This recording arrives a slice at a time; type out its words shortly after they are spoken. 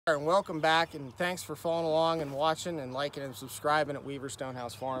And welcome back, and thanks for following along and watching and liking and subscribing at Weaver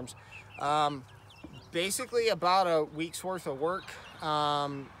Stonehouse Farms. Basically about a week's worth of work,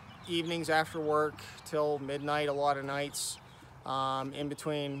 evenings after work till midnight a lot of nights, in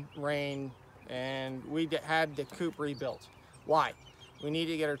between rain, and we had the coop rebuilt. Why? We need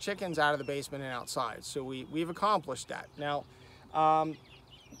to get our chickens out of the basement and outside, so we've accomplished that. Now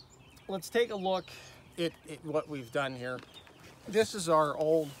let's take a look at what we've done here. This is our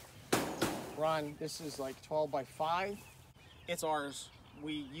old run. This is like 12 by 5. It's ours.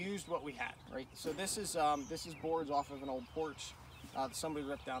 We used what we had, right? So this is boards off of an old porch that somebody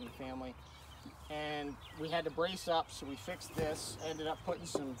ripped down the family, and we had to brace up, so we fixed this. Ended up putting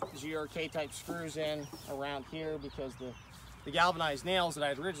some GRK type screws in around here because the galvanized nails that I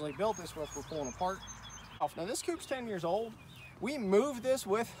had originally built this with were pulling apart. Now this coop's 10 years old. We moved this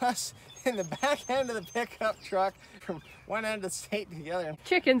with us in the back end of the pickup truck from one end of the state to the other.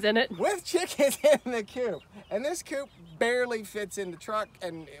 Chickens in it. With chickens in the coop. And this coop barely fits in the truck,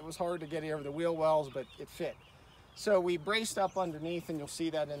 and it was hard to get over the wheel wells, but it fit. So we braced up underneath, and you'll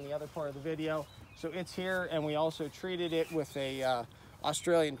see that in the other part of the video. So it's here, and we also treated it with a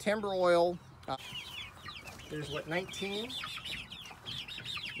Australian timber oil. There's what, 19?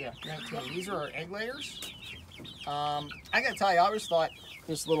 Yeah, 19. These are our egg layers. I gotta tell you, I always thought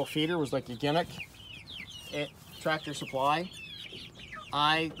this little feeder was like a gimmick at Tractor Supply.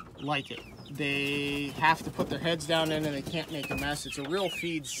 I like it. They have to put their heads down in and they can't make a mess. It's a real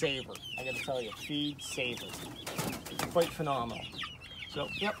feed saver. I gotta tell you, feed saver. Quite phenomenal. So,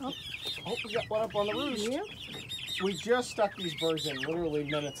 yep. Oh, we got one up on the roost. Yep. We just stuck these birds in literally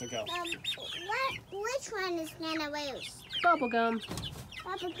minutes ago. Which one is gonna roost? Bubblegum.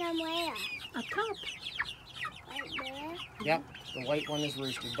 Bubblegum where? Up top. Right there? Yep, the white one is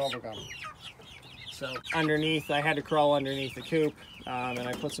roosted, bubblegum. So underneath, I had to crawl underneath the coop, and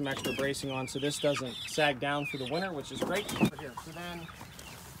I put some extra bracing on so this doesn't sag down for the winter, which is great. Here, so then,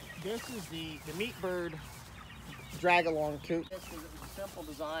 this is the meat bird drag along coop. This is a simple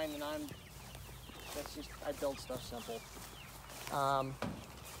design, and I build stuff simple.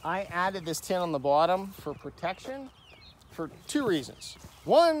 I added this tin on the bottom for protection for 2 reasons.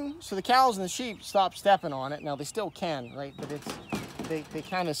 One, so the cows and the sheep stop stepping on it. Now they still can, right? But they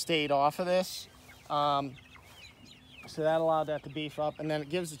kind of stayed off of this. So that allowed that to beef up, and then it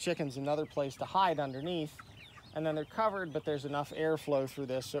gives the chickens another place to hide underneath. And then they're covered, but there's enough airflow through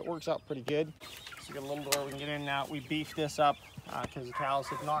this, so it works out pretty good. So we got a little door we can get in now. We beefed this up because the cows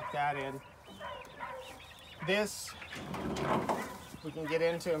have knocked that in. This, we can get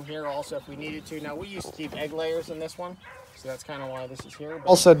into them here also if we needed to. Now we used to keep egg layers in this one, so that's kind of why this is here.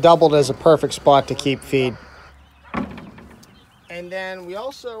 Also doubled as a perfect spot to keep feed. And then we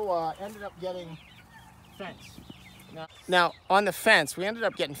also ended up getting fence. Now on the fence, we ended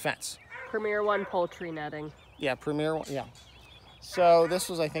up getting fence. Premier One poultry netting. Yeah, Premier One, yeah. So this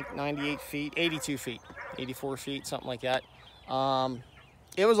was, I think, 98 feet, 82 feet, 84 feet, something like that.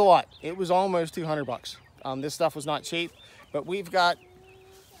 It was a lot. It was almost 200 bucks. This stuff was not cheap, but we've got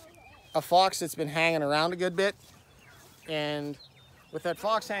a fox that's been hanging around a good bit. And with that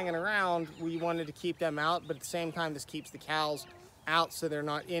fox hanging around, we wanted to keep them out, but at the same time, this keeps the cows out so they're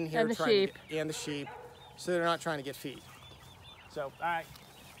not in here and the sheep, so they're not trying to get feed. So, all right,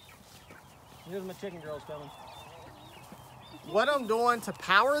 here's my chicken girls coming. What I'm doing to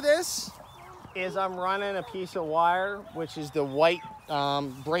power this is I'm running a piece of wire, which is the white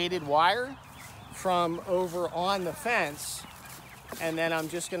braided wire, from over on the fence, and then I'm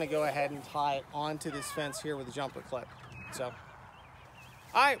just gonna go ahead and tie it onto this fence here with a jumper clip. So,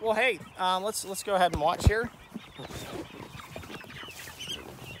 all right, well, hey, let's go ahead and watch here.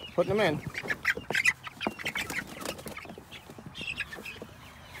 Putting them in.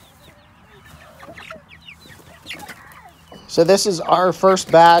 So this is our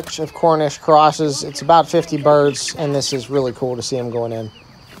first batch of Cornish crosses. It's about 50 birds, and this is really cool to see them going in.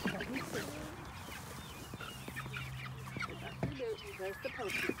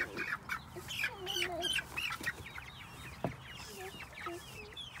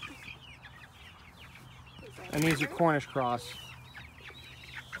 And these are Cornish cross.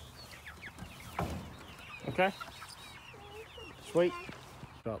 Okay? Sweet.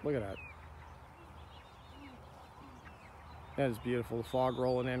 Oh, look at that. That is beautiful. The fog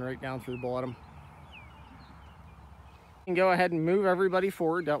rolling in right down through the bottom. You can go ahead and move everybody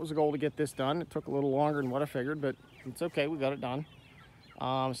forward. That was the goal, to get this done. It took a little longer than what I figured, but it's okay. We got it done.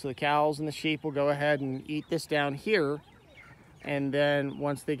 So the cows and the sheep will go ahead and eat this down here. And then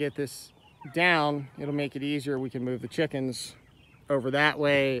once they get this down, it'll make it easier. We can move the chickens over that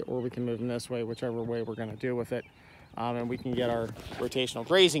way, or we can move them this way, whichever way we're going to do with it. and we can get our rotational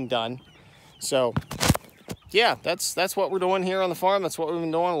grazing done. So yeah, that's what we're doing here on the farm. That's what we've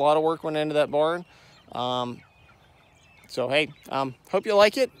been doing. A lot of work went into that barn. So hey, hope you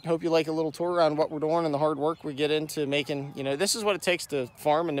like it. Hope you like a little tour around what we're doing and the hard work we get into making. You know, this is what it takes to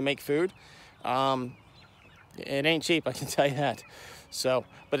farm and to make food. It ain't cheap, I can tell you that. So,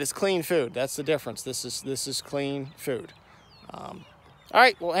 but it's clean food. That's the difference. This is clean food. All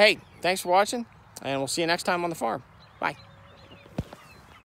right. Well, hey, thanks for watching, and we'll see you next time on the farm. Bye.